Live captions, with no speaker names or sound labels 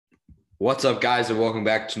What's up, guys, and welcome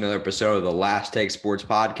back to another episode of the Last Take Sports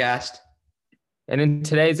Podcast. And in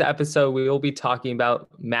today's episode, we will be talking about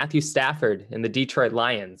Matthew Stafford and the Detroit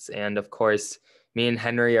Lions. And of course, me and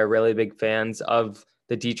Henry are really big fans of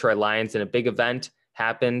the Detroit Lions, and a big event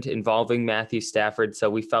happened involving Matthew Stafford. So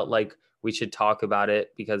we felt like we should talk about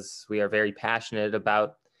it because we are very passionate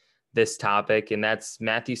about this topic. And that's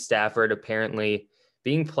Matthew Stafford apparently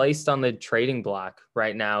being placed on the trading block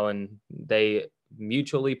right now. And they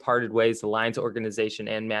mutually parted ways, the Lions organization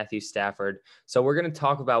and Matthew Stafford. So we're going to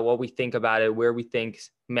talk about what we think about it, where we think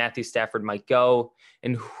Matthew Stafford might go,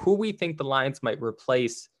 and who we think the Lions might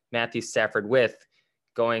replace Matthew Stafford with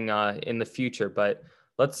going in the future. But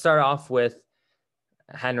let's start off with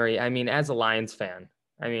Henry. I mean, as a Lions fan,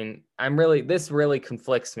 this really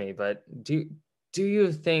conflicts me, but do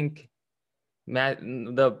you think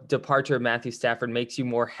the departure of Matthew Stafford makes you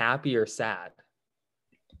more happy or sad?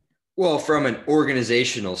 Well, from an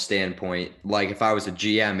organizational standpoint, like if I was a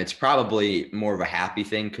GM, it's probably more of a happy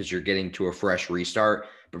thing because you're getting to a fresh restart.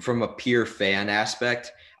 But from a pure fan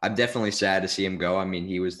aspect, I'm definitely sad to see him go. I mean,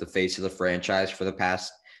 he was the face of the franchise for the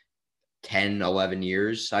past 10, 11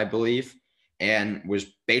 years, I believe, and was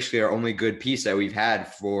basically our only good piece that we've had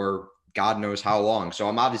for God knows how long. So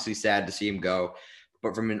I'm obviously sad to see him go.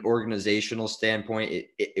 But from an organizational standpoint,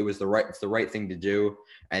 it was it's the right thing to do.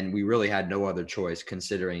 And we really had no other choice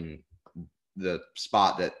considering the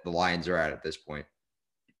spot that the Lions are at this point.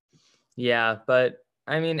 Yeah, but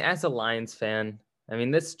I mean, as a Lions fan, I mean,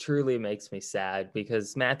 this truly makes me sad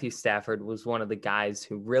because Matthew Stafford was one of the guys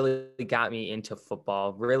who really got me into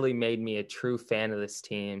football, really made me a true fan of this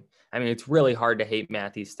team. I mean, it's really hard to hate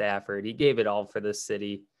Matthew Stafford. He gave it all for this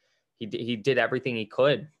city. He did everything he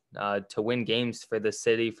could to win games for the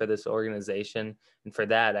city, for this organization. And for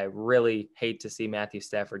that, I really hate to see Matthew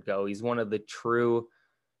Stafford go. He's one of the true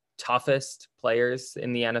toughest players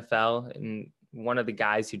in the NFL and one of the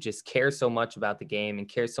guys who just cares so much about the game and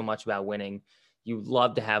cares so much about winning. You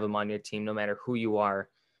love to have him on your team, no matter who you are.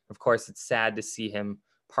 Of course, it's sad to see him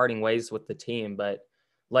parting ways with the team, but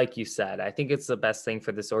like you said, I think it's the best thing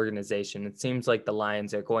for this organization. It seems like the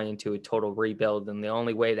Lions are going into a total rebuild, and the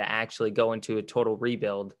only way to actually go into a total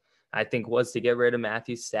rebuild, I think, was to get rid of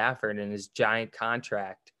Matthew Stafford and his giant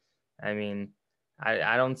contract. I mean,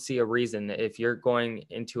 I don't see a reason if you're going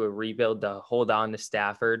into a rebuild to hold on to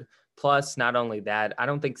Stafford. Plus, not only that, I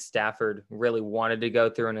don't think Stafford really wanted to go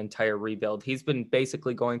through an entire rebuild. He's been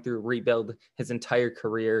basically going through a rebuild his entire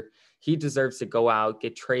career. He deserves to go out,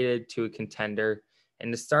 get traded to a contender,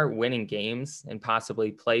 and to start winning games and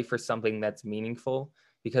possibly play for something that's meaningful.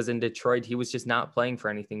 Because in Detroit, he was just not playing for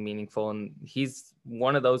anything meaningful. And he's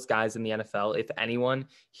one of those guys in the NFL. If anyone,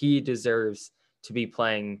 he deserves to be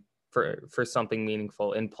playing for something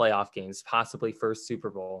meaningful in playoff games, possibly for a Super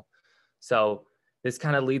Bowl. So this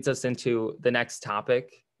kind of leads us into the next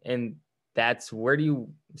topic. And that's, where do you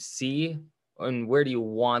see and where do you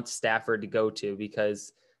want Stafford to go to?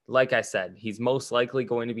 Because like I said, he's most likely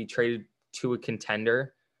going to be traded to a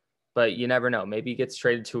contender, but you never know. Maybe he gets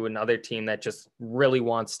traded to another team that just really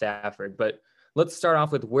wants Stafford. But let's start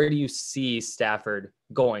off with, where do you see Stafford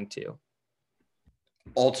going to?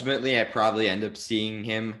 Ultimately, I probably end up seeing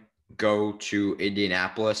him go to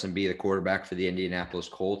Indianapolis and be the quarterback for the Indianapolis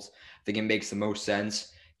Colts. I think it makes the most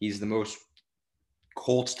sense. He's the most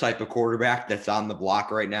Colts type of quarterback that's on the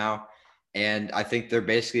block right now. And I think they're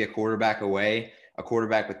basically a quarterback away, a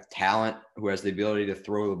quarterback with talent who has the ability to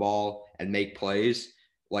throw the ball and make plays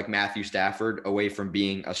like Matthew Stafford, away from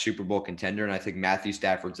being a Super Bowl contender. And I think Matthew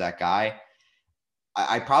Stafford's that guy.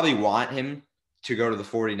 I probably want him to go to the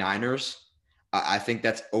 49ers. I think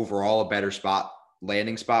that's overall a better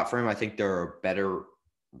landing spot for him. I think they're a better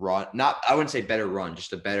run. I wouldn't say better run,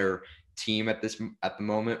 just a better team at the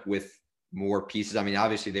moment with more pieces. I mean,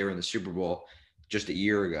 obviously they were in the Super Bowl just a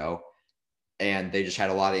year ago, and they just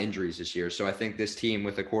had a lot of injuries this year. So I think this team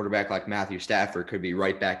with a quarterback like Matthew Stafford could be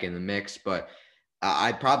right back in the mix. But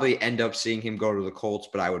I'd probably end up seeing him go to the Colts,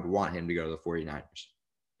 but I would want him to go to the 49ers.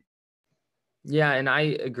 Yeah, and I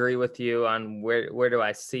agree with you on where do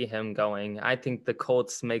I see him going. I think the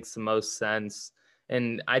Colts makes the most sense.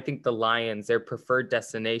 And I think the Lions, their preferred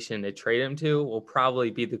destination to trade him to will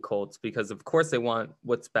probably be the Colts, because of course they want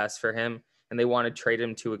what's best for him and they want to trade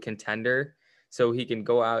him to a contender so he can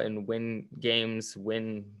go out and win games,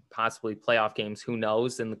 win possibly playoff games, who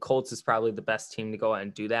knows? And the Colts is probably the best team to go out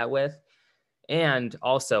and do that with. And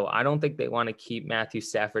also, I don't think they want to keep Matthew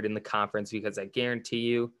Stafford in the conference, because I guarantee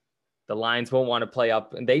you the Lions won't want to play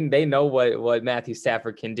up. And they know what Matthew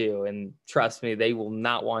Stafford can do. And trust me, they will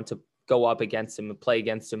not want to go up against him and play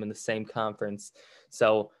against him in the same conference.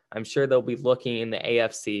 So I'm sure they'll be looking in the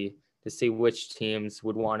AFC to see which teams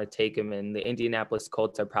would want to take him. And the Indianapolis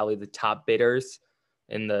Colts are probably the top bidders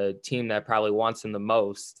and the team that probably wants him the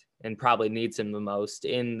most and probably needs him the most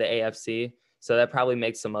in the AFC. So that probably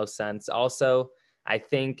makes the most sense. Also, I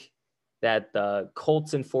think that the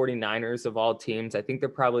Colts and 49ers of all teams, I think they're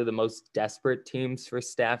probably the most desperate teams for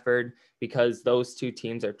Stafford because those two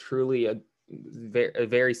teams are truly a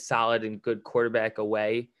very solid and good quarterback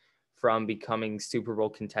away from becoming Super Bowl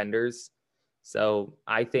contenders. So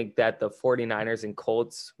I think that the 49ers and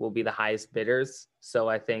Colts will be the highest bidders. So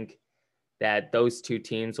I think that those two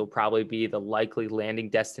teams will probably be the likely landing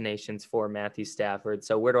destinations for Matthew Stafford.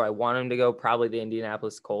 So where do I want him to go? Probably the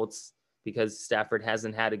Indianapolis Colts, because Stafford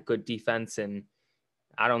hasn't had a good defense in,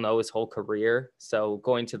 I don't know, his whole career. So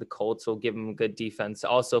going to the Colts will give him a good defense.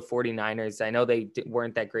 Also 49ers, I know they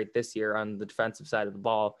weren't that great this year on the defensive side of the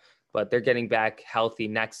ball, but they're getting back healthy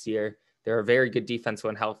next year. They're a very good defense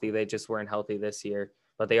when healthy. They just weren't healthy this year,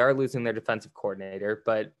 but they are losing their defensive coordinator.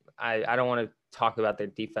 But I don't want to talk about their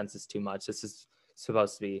defenses too much. This is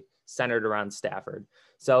supposed to be centered around Stafford.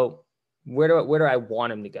 So where do I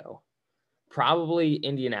want him to go? Probably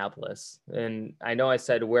Indianapolis. And I know I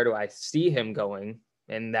said, where do I see him going?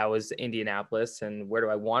 And that was Indianapolis. And where do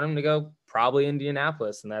I want him to go? Probably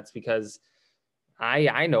Indianapolis. And that's because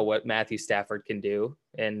I know what Matthew Stafford can do.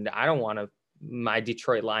 And I don't want my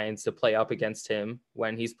Detroit Lions to play up against him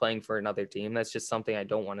when he's playing for another team. That's just something I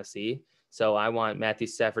don't want to see. So I want Matthew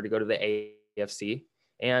Stafford to go to the AFC.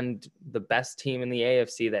 And the best team in the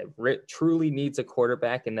AFC that truly needs a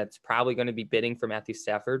quarterback and that's probably going to be bidding for Matthew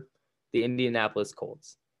Stafford, the Indianapolis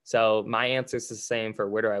Colts. So my answer is the same for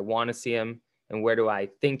where do I want to see him and where do I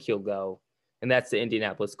think he'll go. And that's the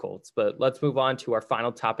Indianapolis Colts. But let's move on to our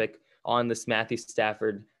final topic on this Matthew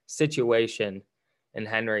Stafford situation. And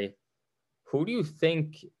Henry, who do you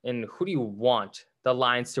think and who do you want the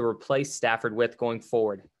Lions to replace Stafford with going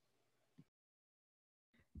forward?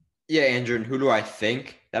 Yeah, Andrew, and who do I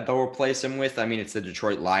think that they'll replace him with? I mean, it's the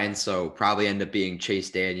Detroit Lions, so probably end up being Chase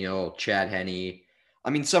Daniel, Chad Henne. I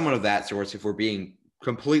mean, someone of that sort. If we're being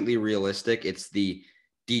completely realistic, it's the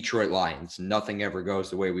Detroit Lions. Nothing ever goes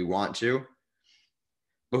the way we want to.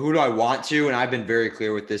 But who do I want to? And I've been very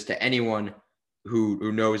clear with this to anyone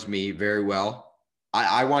who knows me very well.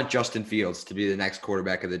 I want Justin Fields to be the next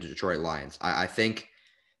quarterback of the Detroit Lions. I think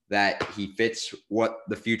that he fits what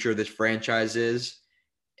the future of this franchise is.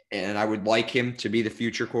 And I would like him to be the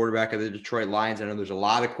future quarterback of the Detroit Lions. I know there's a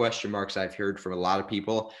lot of question marks I've heard from a lot of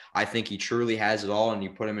people. I think he truly has it all, and you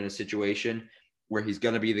put him in a situation where he's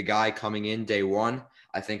going to be the guy coming in day one.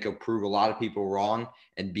 I think he'll prove a lot of people wrong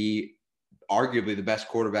and be arguably the best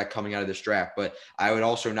quarterback coming out of this draft. But I would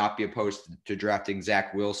also not be opposed to drafting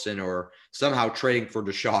Zach Wilson or somehow trading for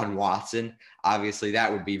Deshaun Watson. Obviously,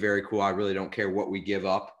 that would be very cool. I really don't care what we give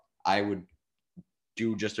up. I would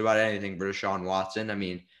do just about anything for Deshaun Watson. I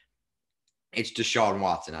mean, it's Deshaun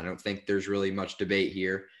Watson. I don't think there's really much debate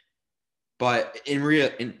here. But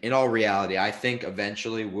in all reality, I think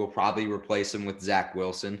eventually we'll probably replace him with Zach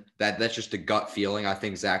Wilson. That's just a gut feeling. I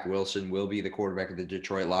think Zach Wilson will be the quarterback of the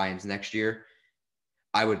Detroit Lions next year.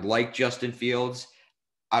 I would like Justin Fields.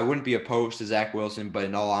 I wouldn't be opposed to Zach Wilson, but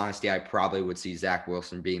in all honesty, I probably would see Zach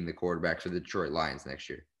Wilson being the quarterback for the Detroit Lions next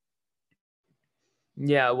year.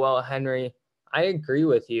 Yeah, well, Henry, I agree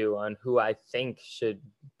with you on who I think should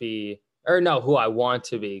be, or no, who I want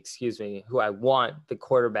to be, who I want the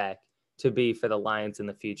quarterback to be for the Lions in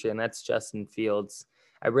the future, and that's Justin Fields.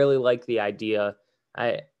 I really like the idea.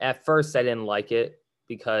 At first I didn't like it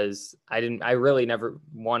because I really never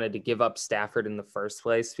wanted to give up Stafford in the first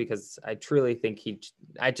place because I truly think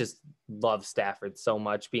I just love Stafford so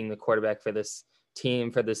much being the quarterback for this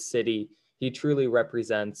team, for this city. He truly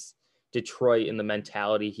represents Detroit in the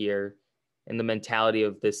mentality here and the mentality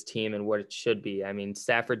of this team and what it should be. I mean,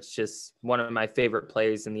 Stafford's just one of my favorite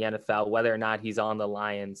players in the NFL, whether or not he's on the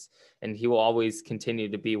Lions, and he will always continue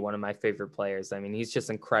to be one of my favorite players. I mean, he's just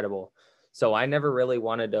incredible. So I never really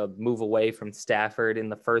wanted to move away from Stafford in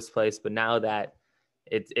the first place, but now that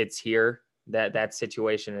it's here, that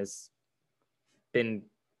situation has been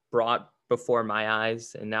brought before my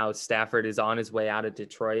eyes, and now Stafford is on his way out of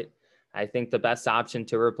Detroit. I think the best option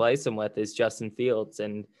to replace him with is Justin Fields,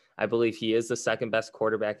 and I believe he is the second best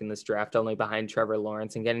quarterback in this draft, only behind Trevor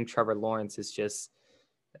Lawrence. And getting Trevor Lawrence is just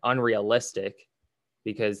unrealistic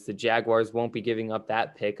because the Jaguars won't be giving up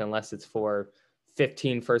that pick unless it's for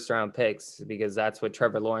 15 first-round picks, because that's what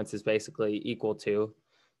Trevor Lawrence is basically equal to.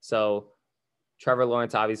 So Trevor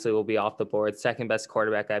Lawrence obviously will be off the board. Second best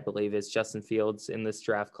quarterback, I believe, is Justin Fields in this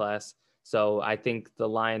draft class. So I think the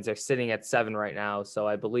Lions are sitting at 7 right now. So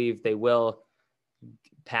I believe they will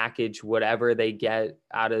package whatever they get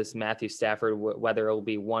out of Matthew Stafford, whether it'll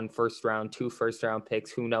be 1 first round, 2 first round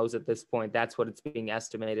picks, who knows at this point. That's what it's being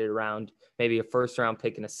estimated around. Maybe a first round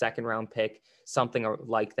pick and a second round pick, something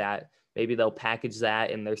like that. Maybe they'll package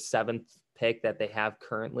that in their 7th pick that they have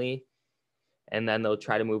currently, and then they'll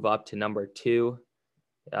try to move up to number 2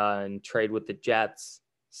 and trade with the Jets.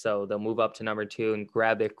 So they'll move up to number 2 and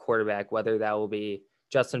grab their quarterback, whether that will be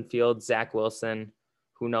Justin Fields, Zach Wilson,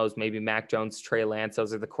 who knows, maybe Mac Jones, Trey Lance.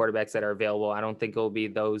 Those are the quarterbacks that are available. I don't think it'll be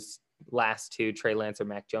those last 2, Trey Lance or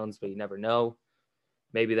Mac Jones, but you never know.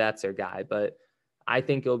 Maybe that's their guy. But I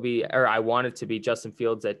think it'll be, or I want it to be Justin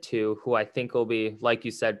Fields at 2, who I think will be, like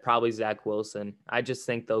you said, probably Zach Wilson. I just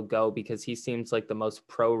think they'll go because he seems like the most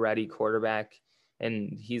pro-ready quarterback,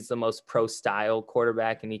 and he's the most pro-style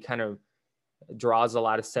quarterback, and he kind of draws a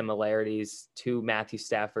lot of similarities to Matthew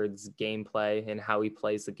Stafford's gameplay and how he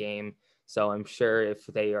plays the game. So I'm sure if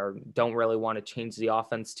they don't really want to change the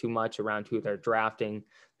offense too much around who they're drafting,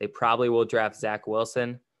 they probably will draft Zach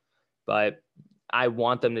Wilson. But I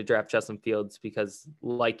want them to draft Justin Fields because,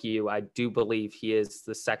 like you, I do believe he is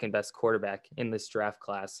the second best quarterback in this draft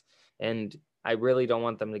class. And I really don't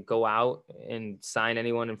want them to go out and sign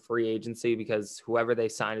anyone in free agency because whoever they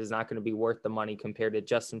sign is not going to be worth the money compared to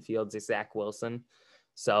Justin Fields or Zach Wilson.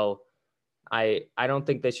 So I don't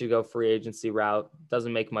think they should go free agency route.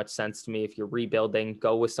 Doesn't make much sense to me. If you're rebuilding,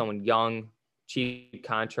 go with someone young, cheap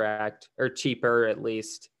contract, or cheaper at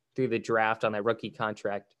least through the draft on that rookie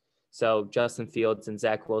contract. So Justin Fields and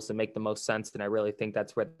Zach Wilson make the most sense, and I really think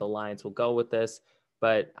that's where the Lions will go with this.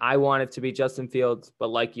 But I want it to be Justin Fields. But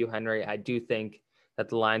like you, Henry, I do think that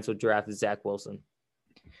the Lions will draft Zach Wilson.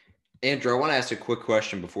 Andrew, I want to ask a quick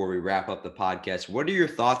question before we wrap up the podcast. What are your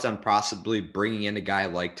thoughts on possibly bringing in a guy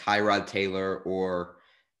like Tyrod Taylor or,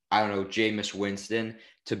 I don't know, Jameis Winston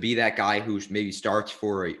to be that guy who's maybe starts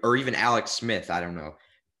for or even Alex Smith, I don't know,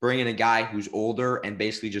 bring in a guy who's older and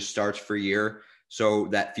basically just starts for a year so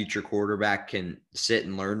that future quarterback can sit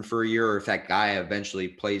and learn for a year, or if that guy eventually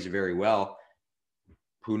plays very well,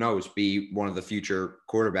 who knows, be one of the future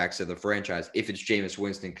quarterbacks of the franchise if it's Jameis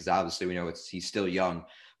Winston, because obviously we know he's still young.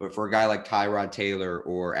 But for a guy like Tyrod Taylor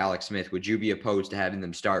or Alex Smith, would you be opposed to having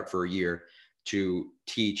them start for a year to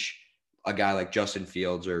teach a guy like Justin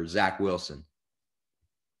Fields or Zach Wilson?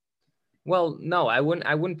 Well, no, I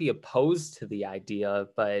wouldn't be opposed to the idea,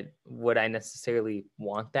 but would I necessarily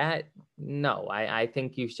want that? No, I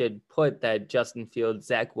think you should put that Justin Fields,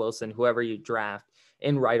 Zach Wilson, whoever you draft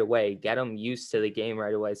in right away, get them used to the game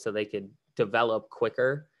right away so they could develop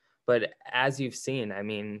quicker. But as you've seen, I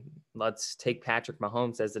mean, let's take Patrick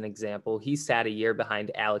Mahomes as an example. He sat a year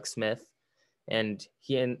behind Alex Smith, and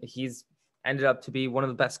he's ended up to be one of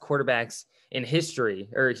the best quarterbacks in history,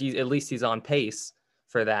 or at least he's on pace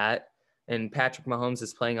for that. And Patrick Mahomes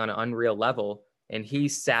is playing on an unreal level, and he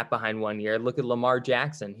sat behind 1 year. Look at Lamar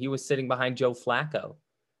Jackson. He was sitting behind Joe Flacco.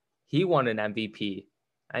 He won an MVP.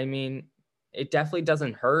 I mean, it definitely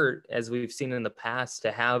doesn't hurt, as we've seen in the past,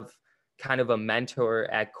 to have kind of a mentor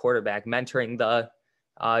at quarterback, mentoring the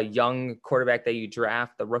young quarterback that you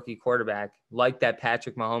draft, the rookie quarterback, like that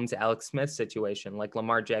Patrick Mahomes, Alex Smith situation, like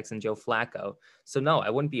Lamar Jackson, Joe Flacco. So no,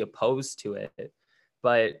 I wouldn't be opposed to it.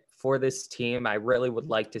 But for this team, I really would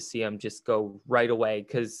like to see them just go right away.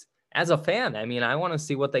 Because as a fan, I mean, I want to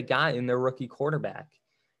see what they got in their rookie quarterback.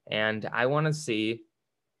 And I want to see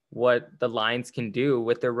what the Lions can do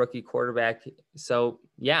with their rookie quarterback. So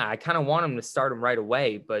yeah, I kind of want them to start him right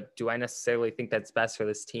away, but do I necessarily think that's best for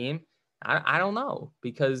this team? I don't know,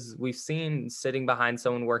 because we've seen sitting behind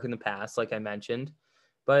someone work in the past, like I mentioned.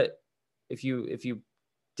 But if you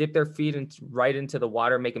dip their feet right into the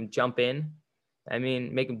water, make them jump in, I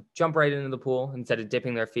mean, make them jump right into the pool instead of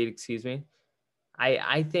dipping their feet, excuse me.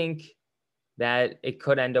 I think that it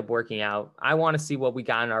could end up working out. I want to see what we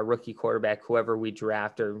got in our rookie quarterback, whoever we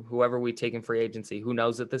draft or whoever we take in free agency. Who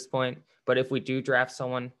knows at this point? But if we do draft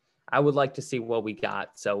someone, I would like to see what we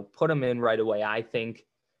got. So put them in right away, I think.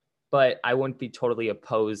 But I wouldn't be totally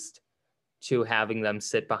opposed to having them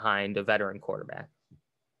sit behind a veteran quarterback.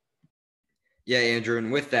 Yeah, Andrew.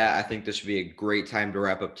 And with that, I think this would be a great time to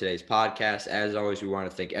wrap up today's podcast. As always, we want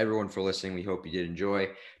to thank everyone for listening. We hope you did enjoy.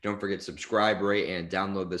 Don't forget to subscribe, rate, and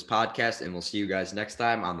download this podcast. And we'll see you guys next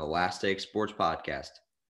time on the Last Take Sports Podcast.